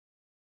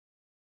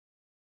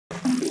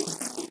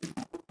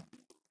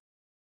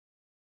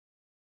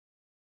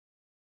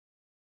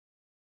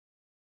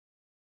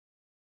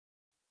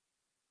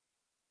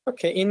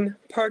Okay, in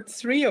part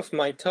 3 of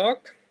my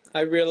talk,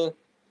 I will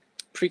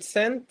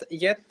present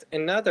yet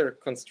another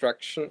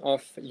construction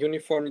of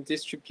uniformly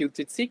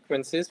distributed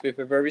sequences with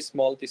a very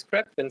small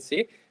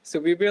discrepancy. So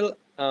we will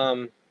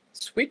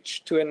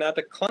switch to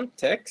another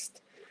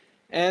context,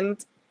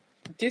 and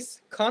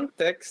this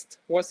context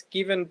was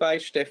given by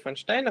Stefan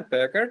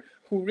Steinerberger,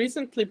 who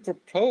recently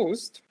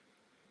proposed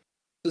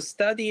to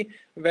study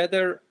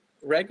whether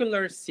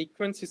regular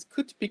sequences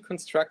could be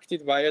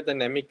constructed via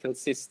dynamical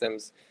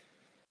systems.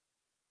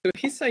 So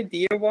his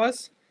idea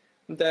was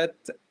that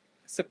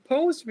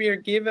suppose we are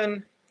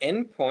given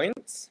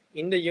endpoints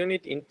in the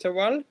unit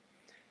interval,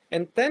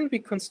 and then we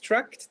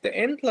construct the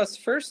endless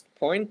first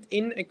point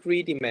in a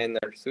greedy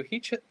manner. So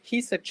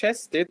he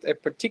suggested a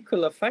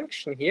particular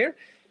function here,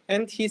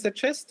 and he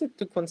suggested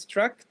to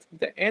construct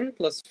the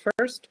endless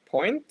first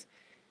point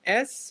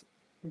as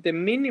the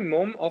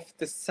minimum of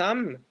the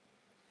sum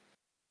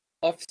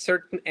of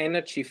certain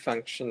energy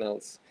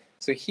functionals.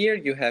 So here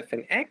you have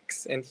an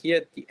x, and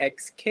here the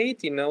xk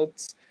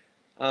denotes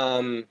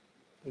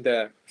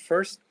the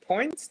first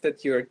points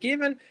that you are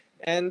given,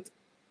 and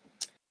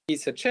he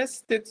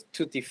suggested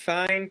to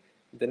define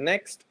the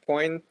next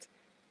point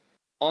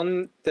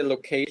on the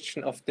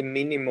location of the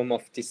minimum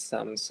of this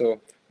sum. So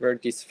where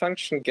this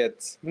function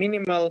gets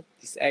minimal,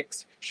 this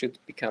x should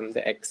become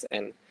the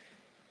xn.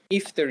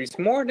 If there is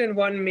more than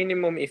one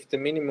minimum, if the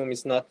minimum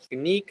is not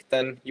unique,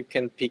 then you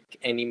can pick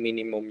any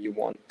minimum you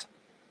want.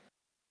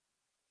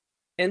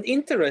 And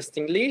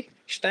interestingly,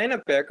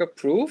 Steinerberger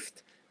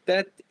proved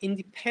that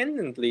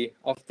independently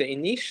of the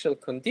initial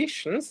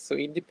conditions, so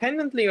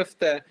independently of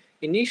the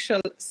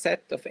initial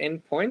set of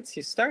endpoints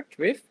you start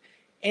with,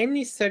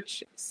 any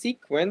such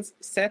sequence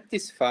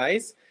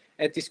satisfies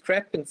a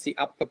discrepancy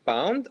upper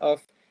bound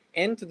of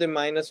n to the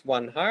minus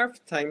 1/2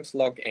 times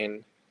log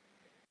n.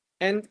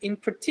 And in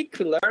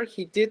particular,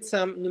 he did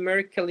some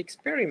numerical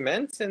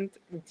experiments, and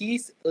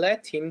these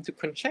led him to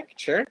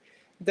conjecture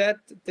that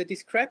the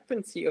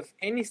discrepancy of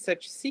any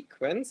such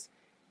sequence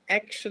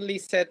actually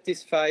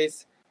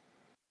satisfies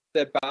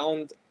the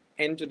bound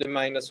n to the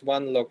minus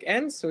 1 log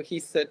n. So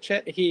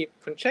he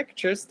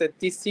conjectures that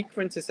these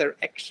sequences are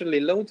actually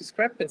low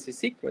discrepancy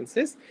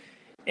sequences.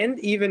 And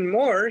even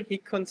more, he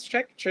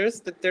conjectures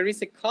that there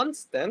is a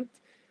constant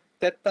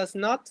that does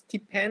not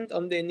depend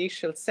on the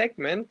initial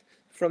segment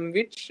from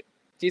which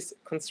this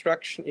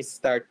construction is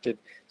started.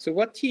 So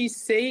what he is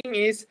saying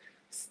is,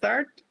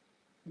 start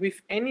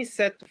with any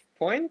set of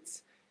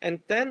points and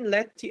then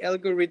let the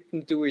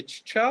algorithm do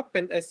its job,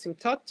 and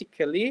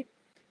asymptotically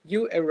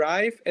you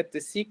arrive at the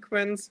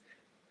sequence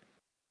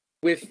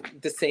with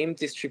the same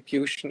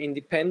distribution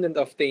independent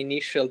of the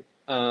initial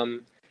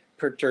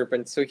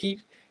perturbance. So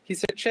he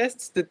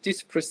suggests that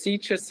this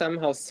procedure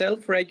somehow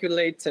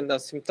self-regulates and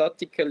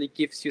asymptotically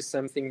gives you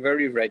something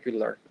very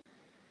regular.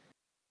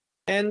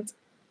 And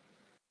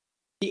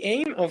the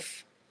aim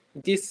of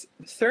this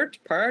third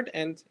part,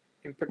 and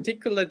in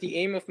particular the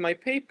aim of my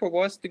paper,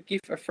 was to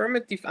give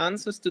affirmative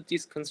answers to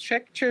these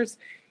conjectures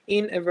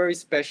in a very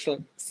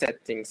special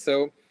setting.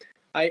 So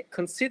I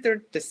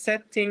considered the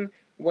setting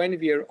when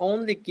we are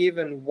only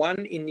given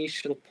one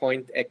initial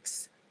point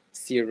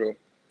x0.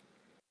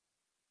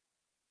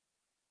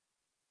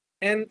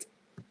 And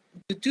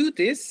to do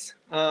this,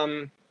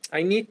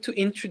 I need to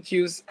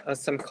introduce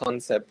some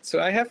concepts.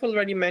 So I have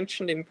already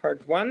mentioned in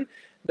part 1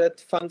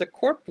 that van der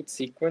Corput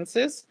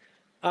sequences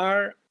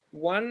are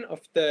one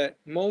of the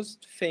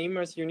most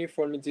famous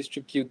uniformly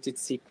distributed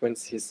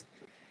sequences.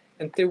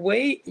 And the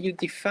way you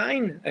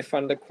define a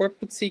van der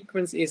Corput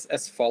sequence is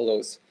as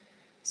follows.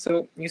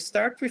 So you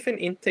start with an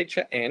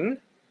integer n,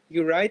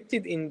 you write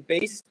it in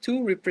base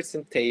 2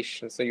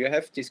 representation. So you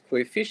have these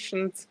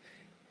coefficients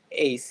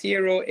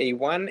a0,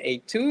 a1,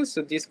 a2.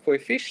 So these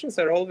coefficients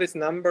are always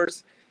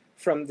numbers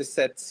from the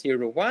set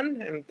 0,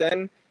 1, and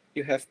then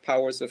you have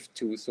powers of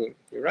 2. So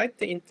you write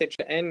the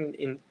integer n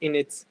in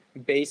its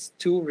base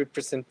 2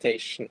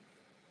 representation.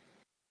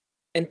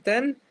 And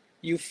then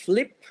you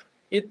flip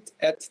it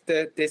at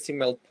the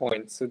decimal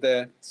point. So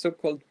the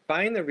so-called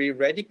binary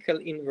radical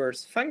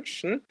inverse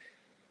function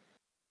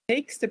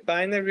takes the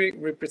binary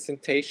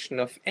representation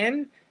of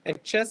n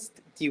and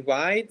just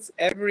divides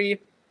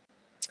every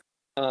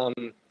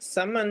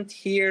summand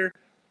here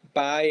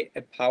by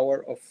a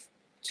power of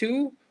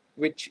 2,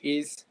 which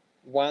is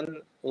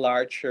 1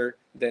 larger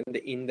than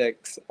the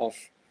index of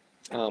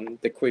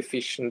the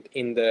coefficient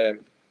in the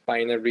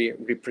binary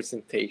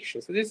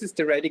representation. So this is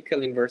the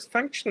radical inverse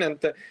function, and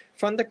the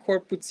van der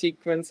Corput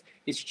sequence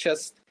is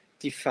just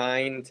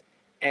defined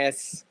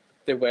as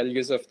the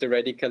values of the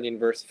radical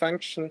inverse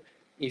function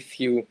if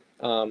you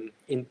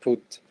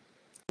input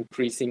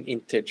increasing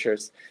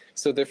integers.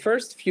 So the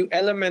first few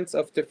elements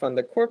of the van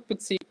der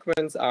Corput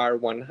sequence are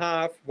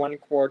 1/2,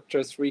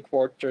 1/4,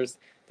 3/4.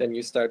 Then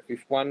you start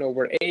with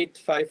 1/8,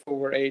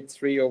 5/8,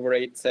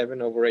 3/8,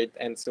 7/8,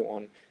 and so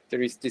on.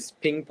 There is this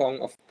ping pong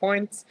of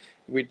points,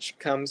 which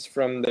comes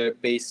from the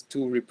base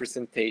 2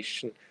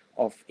 representation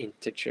of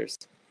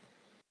integers.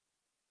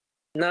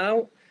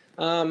 Now,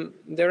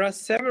 There are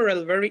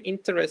several very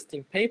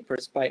interesting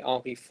papers by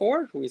Henri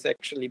Faure, who is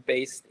actually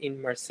based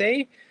in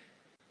Marseille,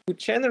 who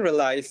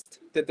generalized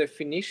the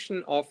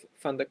definition of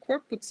van der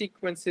Corput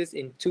sequences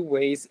in two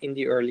ways in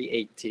the early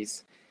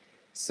 80s.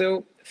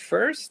 So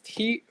first,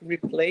 he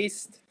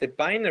replaced the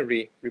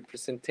binary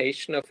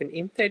representation of an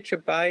integer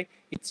by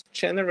its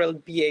general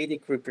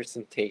b-adic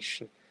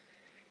representation.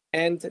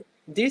 And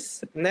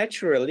this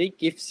naturally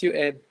gives you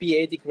a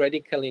b-adic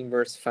radical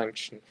inverse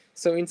function.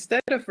 So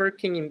instead of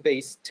working in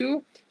base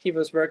 2, he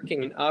was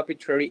working in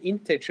arbitrary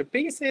integer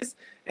bases,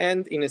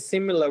 and in a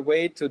similar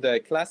way to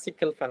the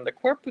classical van der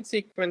Corput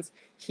sequence,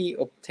 he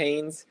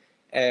obtains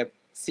a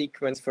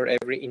sequence for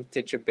every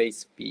integer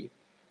base b.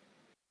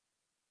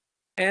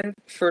 And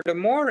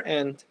furthermore,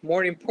 and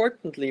more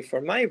importantly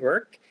for my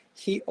work,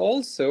 he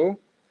also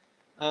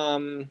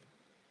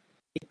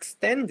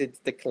extended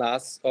the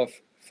class of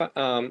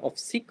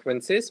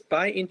sequences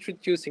by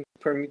introducing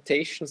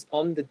permutations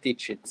on the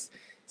digits.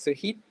 So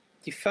he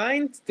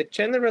defined the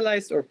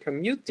generalized or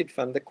permuted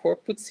van der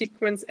Corput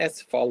sequence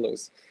as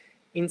follows.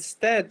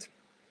 Instead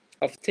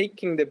of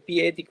taking the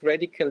b-adic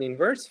radical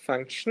inverse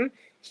function,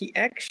 he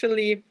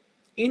actually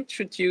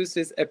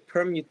introduces a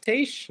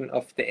permutation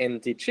of the n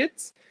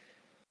digits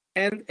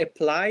and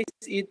applies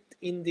it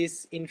in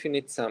this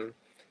infinite sum.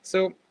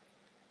 So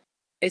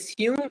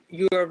assume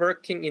you are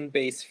working in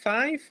base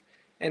 5,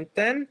 and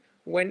then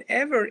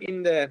whenever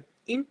in the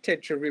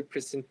integer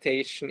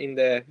representation, in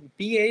the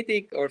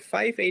b-adic or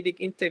 5-adic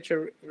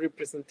integer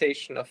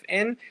representation of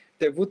n,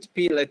 there would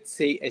be, let's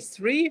say, a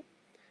 3,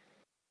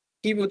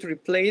 he would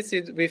replace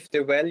it with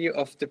the value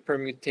of the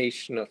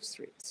permutation of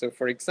 3. So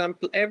for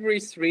example, every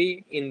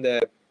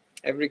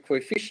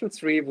coefficient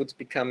 3 would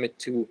become a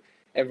 2.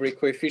 Every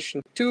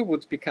coefficient 2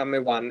 would become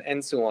a 1,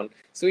 and so on.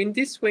 So in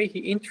this way, he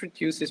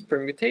introduces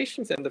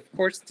permutations, and of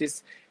course,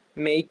 this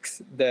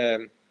makes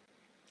the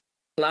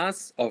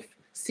class of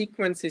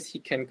sequences he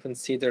can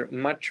consider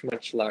much,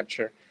 much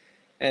larger.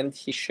 And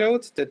he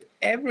showed that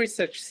every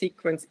such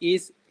sequence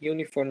is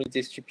uniformly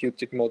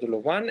distributed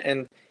modulo 1,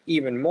 and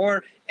even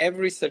more,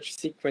 every such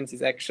sequence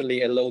is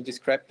actually a low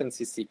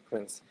discrepancy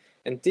sequence.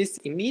 And this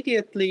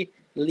immediately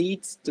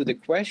leads to the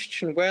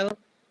question, well,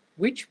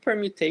 which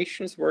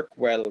permutations work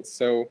well?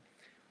 So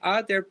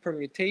are there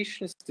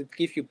permutations that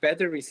give you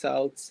better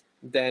results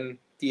than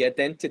the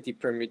identity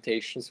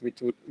permutations,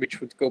 which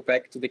would go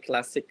back to the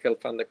classical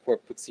van der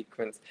Corput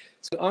sequence?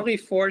 So Henri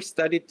Faure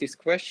studied these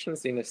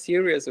questions in a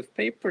series of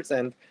papers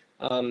and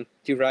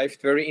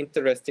derived very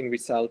interesting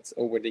results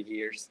over the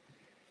years.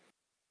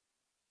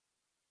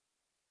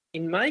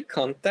 In my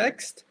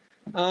context,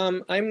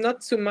 I'm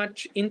not so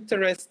much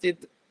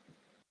interested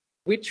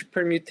which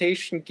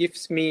permutation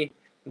gives me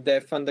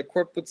the van der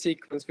Corput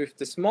sequence with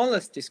the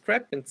smallest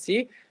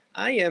discrepancy.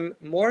 I am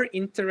more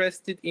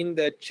interested in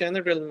the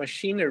general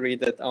machinery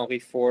that Henri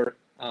Faure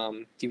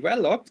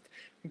developed,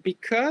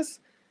 because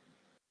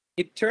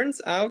it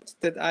turns out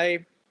that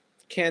I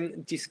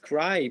can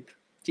describe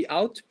the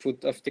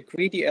output of the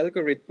greedy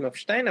algorithm of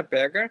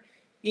Steinerberger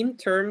in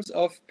terms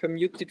of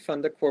permuted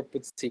van der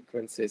Corput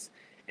sequences.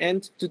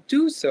 And to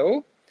do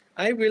so,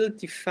 I will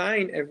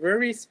define a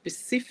very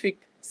specific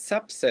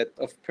subset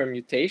of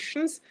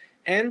permutations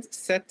and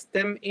set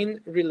them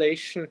in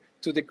relation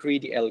to the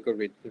greedy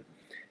algorithm.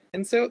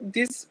 And so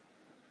this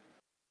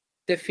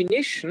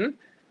definition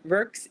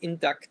works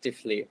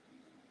inductively.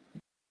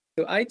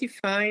 So I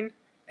define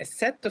a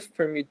set of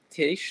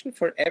permutation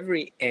for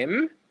every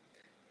m,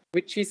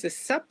 which is a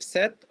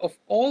subset of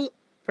all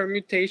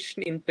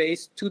permutation in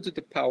base 2 to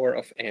the power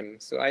of m.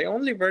 So I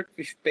only work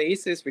with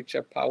bases which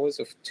are powers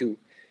of 2.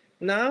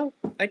 Now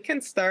I can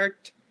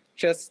start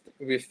just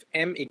with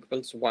m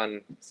equals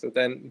 1. So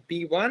then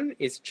b1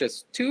 is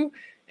just 2,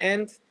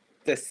 and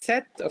the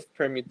set of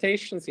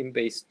permutations in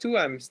base 2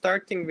 I'm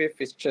starting with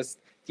is just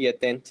the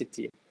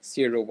identity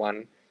 0,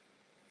 1.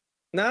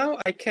 Now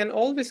I can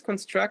always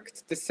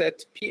construct the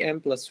set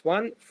pm plus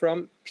 1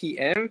 from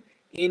pm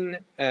in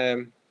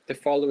the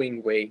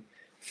following way.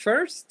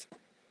 First,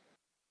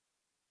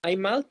 I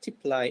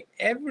multiply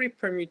every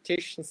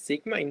permutation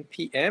sigma in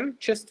pm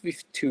just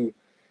with 2.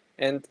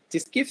 And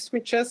this gives me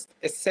just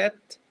a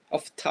set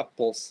of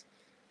tuples,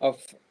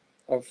 of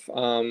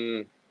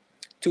 2m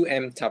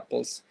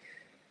tuples.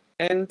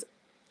 And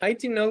I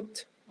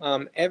denote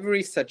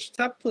every such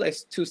tuple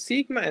as 2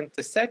 sigma and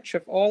the set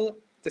of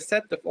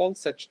all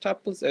such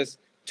tuples as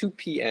 2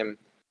 pm.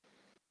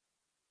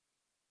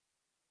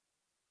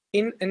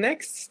 In the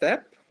next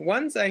step,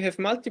 once I have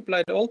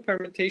multiplied all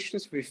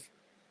permutations with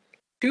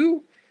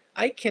 2,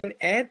 I can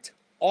add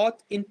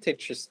odd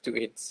integers to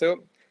it.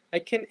 So I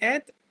can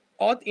add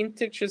odd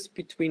integers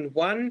between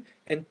 1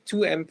 and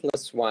 2m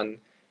plus 1.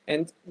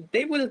 And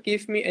they will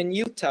give me a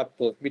new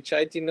tuple, which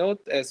I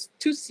denote as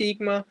 2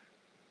 sigma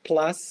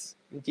plus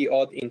the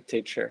odd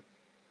integer.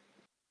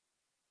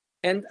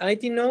 And I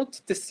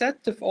denote the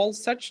set of all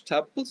such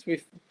tuples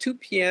with 2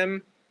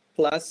 pm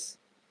plus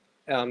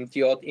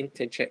the odd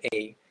integer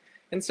a.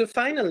 And so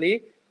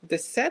finally, the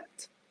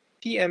set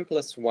pm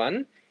plus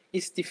 1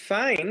 is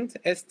defined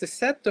as the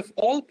set of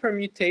all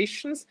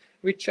permutations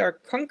which are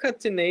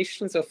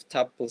concatenations of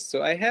tuples.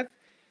 So I have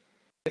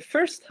the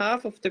first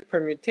half of the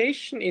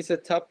permutation is a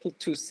tuple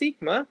 2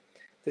 sigma.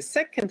 The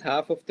second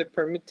half of the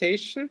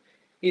permutation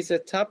is a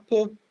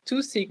tuple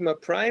 2 sigma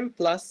prime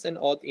plus an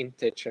odd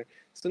integer.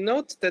 So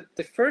note that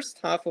the first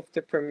half of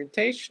the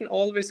permutation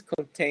always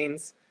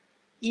contains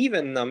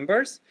even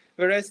numbers,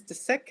 whereas the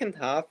second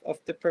half of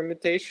the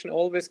permutation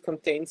always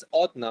contains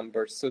odd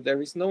numbers. So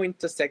there is no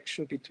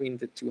intersection between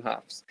the two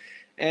halves.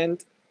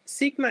 And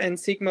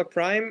sigma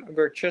prime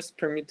were just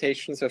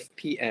permutations of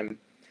Pm.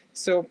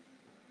 So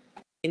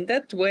in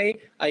that way,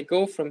 I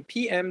go from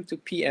Pm to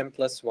Pm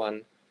plus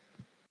 1.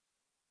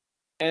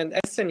 And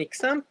as an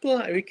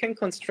example, we can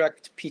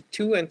construct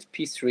P2 and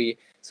P3.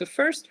 So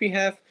first we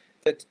have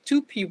that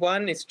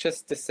 2P1 is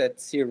just the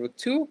set 0,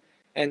 2,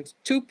 and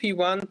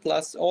 2P1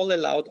 plus all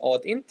allowed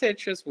odd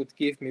integers would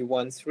give me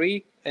 1,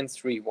 3, and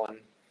 3, 1.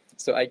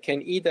 So I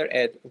can either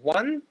add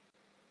 1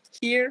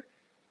 here,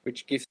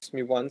 which gives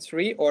me 1,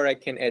 3, or I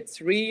can add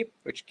 3,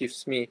 which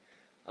gives me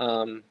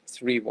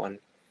 3, 1.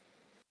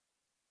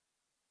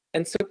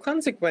 And so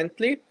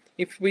consequently,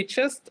 if we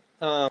just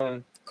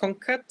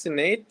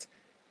concatenate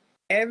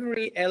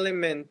every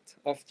element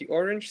of the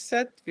orange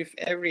set with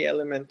every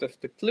element of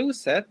the blue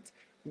set,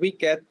 we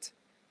get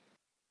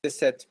the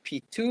set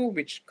P2,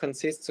 which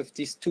consists of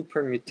these two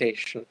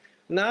permutations.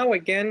 Now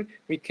again,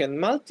 we can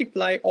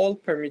multiply all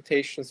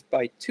permutations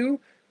by 2.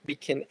 We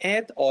can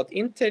add odd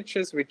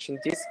integers, which in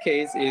this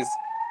case is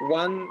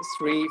 1,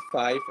 3,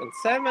 5, and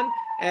 7,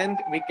 and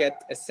we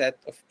get a set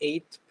of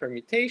 8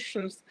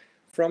 permutations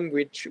from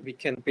which we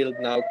can build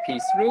now P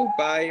through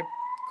by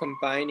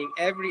combining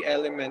every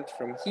element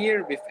from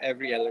here with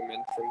every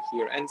element from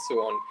here, and so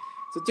on.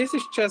 So this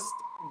is just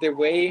the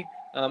way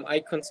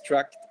I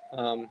construct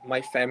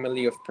my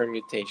family of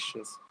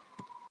permutations.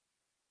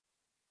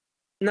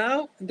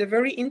 Now, the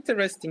very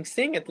interesting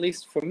thing, at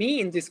least for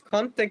me in this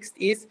context,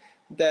 is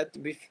that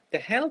with the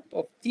help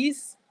of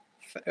this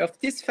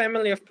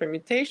family of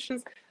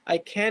permutations, I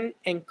can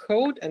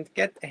encode and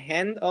get a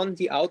hand on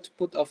the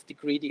output of the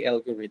greedy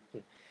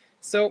algorithm.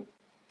 So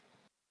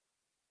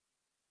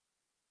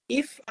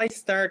if I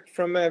start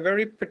from a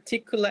very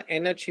particular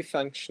energy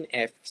function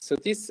f, so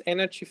this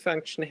energy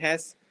function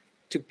has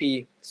to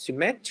be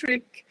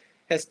symmetric,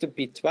 has to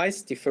be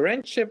twice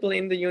differentiable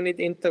in the unit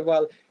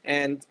interval,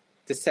 and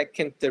the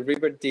second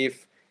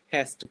derivative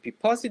has to be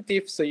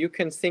positive. So you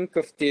can think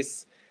of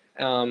this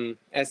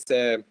as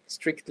a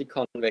strictly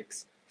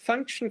convex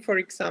function, for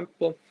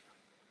example.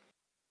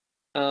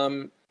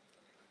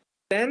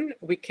 Then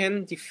we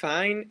can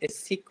define a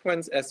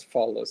sequence as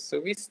follows. So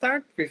we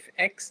start with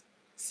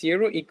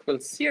x0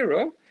 equals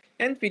 0,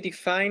 and we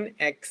define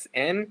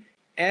xn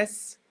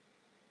as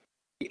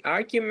the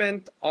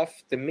argument of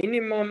the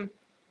minimum.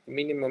 The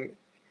minimum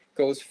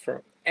goes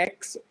from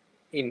x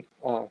in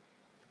the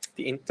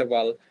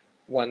interval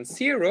 1,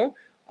 0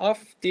 of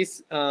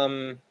these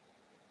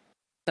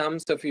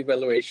sums of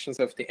evaluations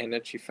of the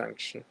energy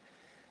function.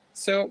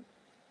 So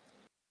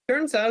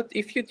turns out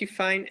if you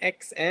define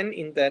xn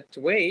in that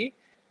way,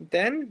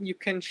 then you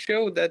can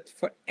show that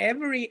for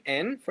every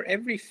n, for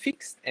every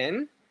fixed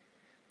n,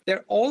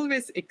 there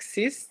always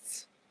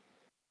exists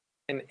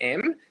an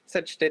m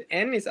such that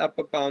n is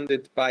upper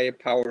bounded by a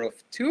power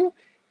of 2,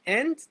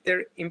 and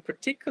there in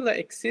particular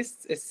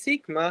exists a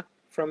sigma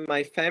from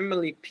my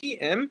family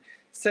Pm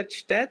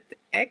such that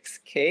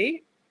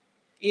xk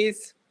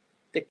is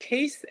the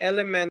case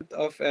element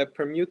of a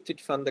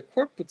permuted van der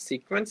Corput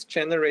sequence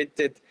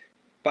generated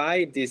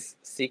by this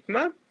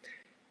sigma,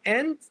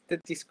 and the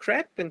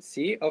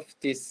discrepancy of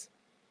this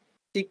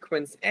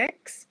sequence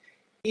x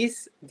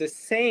is the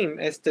same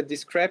as the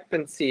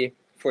discrepancy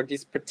for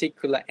this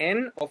particular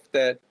n of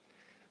the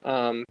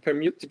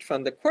permuted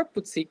van der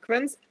Corput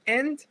sequence.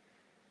 And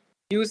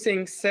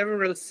using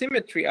several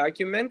symmetry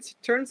arguments,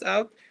 it turns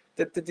out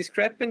that the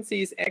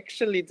discrepancy is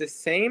actually the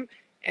same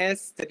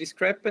as the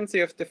discrepancy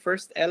of the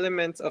first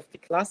elements of the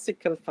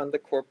classical van der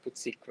Corput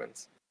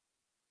sequence.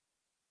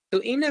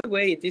 So in a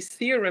way, this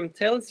theorem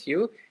tells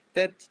you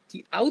that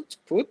the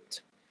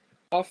output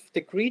of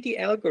the greedy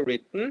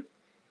algorithm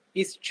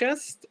is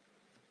just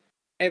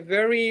a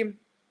very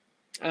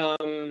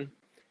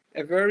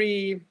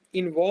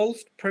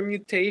involved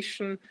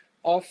permutation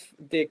of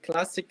the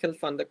classical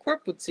van der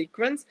Corput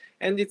sequence,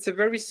 and it's a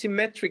very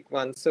symmetric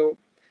one. So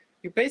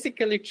you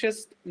basically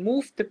just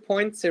move the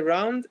points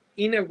around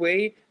in a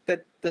way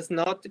that does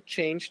not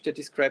change the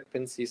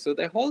discrepancy. So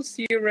the whole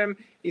theorem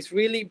is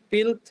really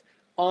built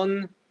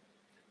on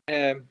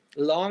a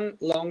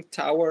long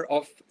tower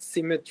of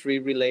symmetry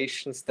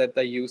relations that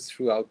I use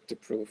throughout the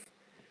proof.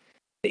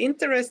 The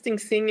interesting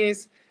thing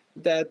is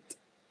that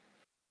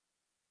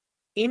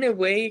in a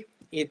way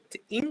it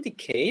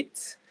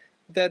indicates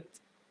that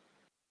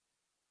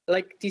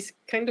like these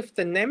kind of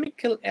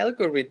dynamical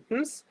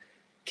algorithms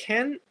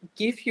can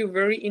give you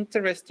very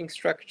interesting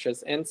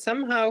structures, and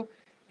somehow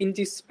in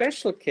this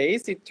special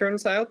case it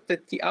turns out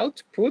that the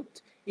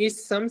output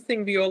is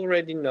something we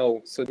already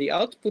know. So the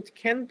output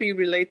can be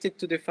related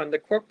to the van der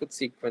Corput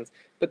sequence,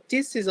 but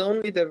this is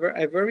only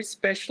a very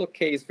special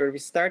case where we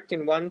start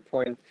in one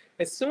point.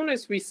 As soon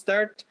as we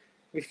start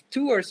with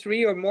 2 or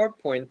 3 or more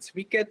points,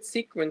 we get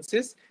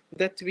sequences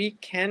that we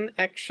can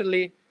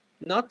actually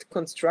not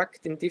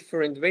construct in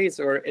different ways,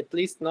 or at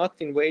least not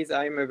in ways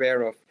I'm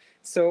aware of.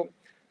 So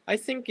I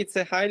think it's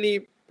a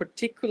highly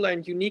particular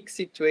and unique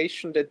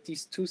situation that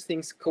these two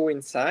things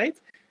coincide.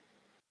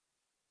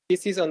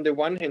 This is on the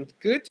one hand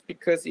good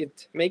because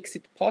it makes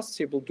it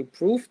possible to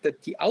prove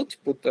that the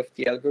output of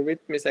the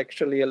algorithm is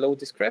actually a low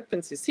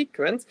discrepancy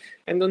sequence.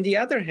 And on the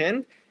other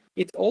hand,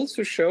 it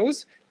also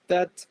shows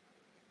that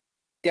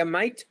there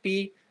might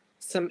be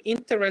some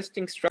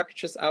interesting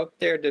structures out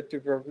there that we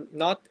were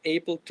not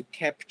able to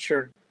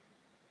capture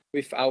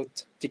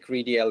without the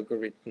greedy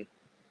algorithm.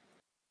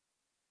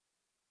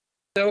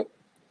 So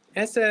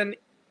as an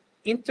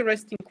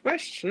interesting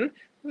question,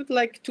 I would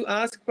like to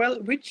ask, well,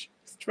 which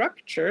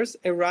structures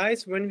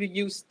arise when we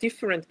use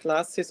different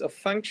classes of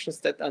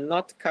functions that are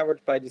not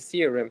covered by the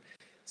theorem?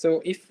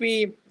 So if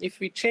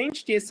we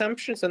change the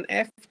assumptions on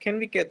f, can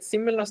we get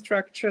similar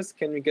structures?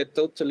 Can we get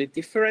totally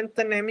different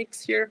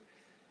dynamics here?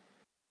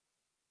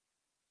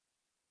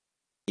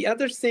 The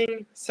other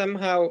thing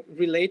somehow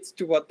relates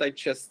to what I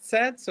just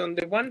said. So on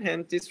the one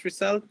hand, this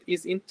result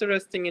is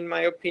interesting in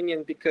my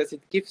opinion because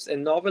it gives a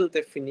novel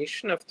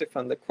definition of the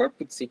van der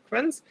Corput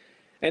sequence.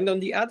 And on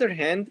the other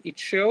hand, it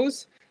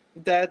shows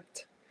that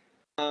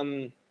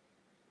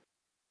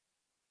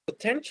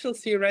potential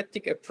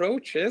theoretic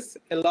approaches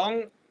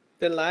along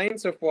the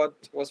lines of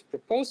what was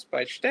proposed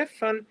by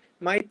Stefan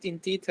might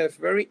indeed have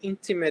very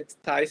intimate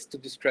ties to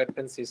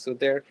discrepancy. So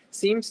there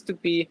seems to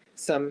be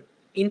some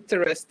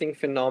interesting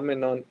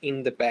phenomenon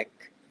in the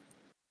back.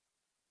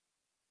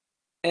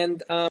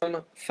 And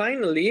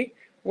finally,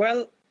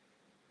 well,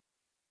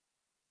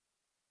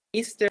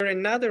 is there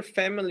another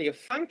family of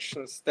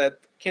functions that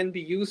can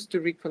be used to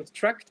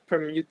reconstruct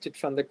permuted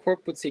van der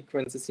Corput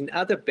sequences in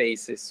other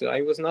bases? So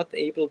I was not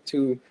able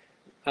to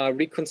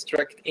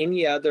reconstruct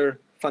any other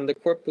van der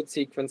Corput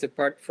sequence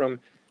apart from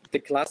the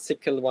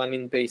classical one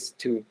in base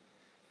 2.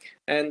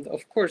 And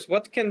of course,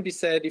 what can be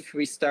said if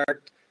we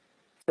start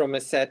from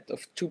a set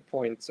of 2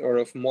 points or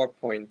of more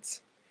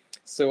points?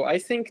 So I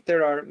think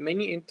there are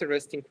many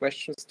interesting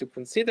questions to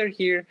consider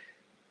here,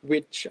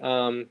 which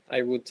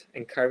I would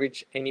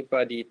encourage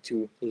anybody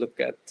to look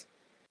at.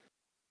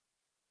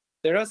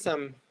 There are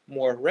some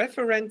more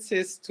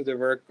references to the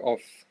work of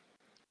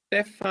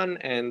Stefan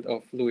and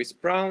of Louis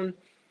Brown.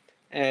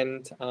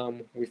 And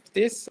with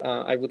this,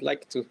 I would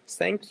like to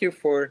thank you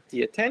for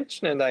the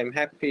attention, and I'm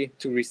happy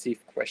to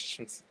receive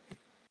questions.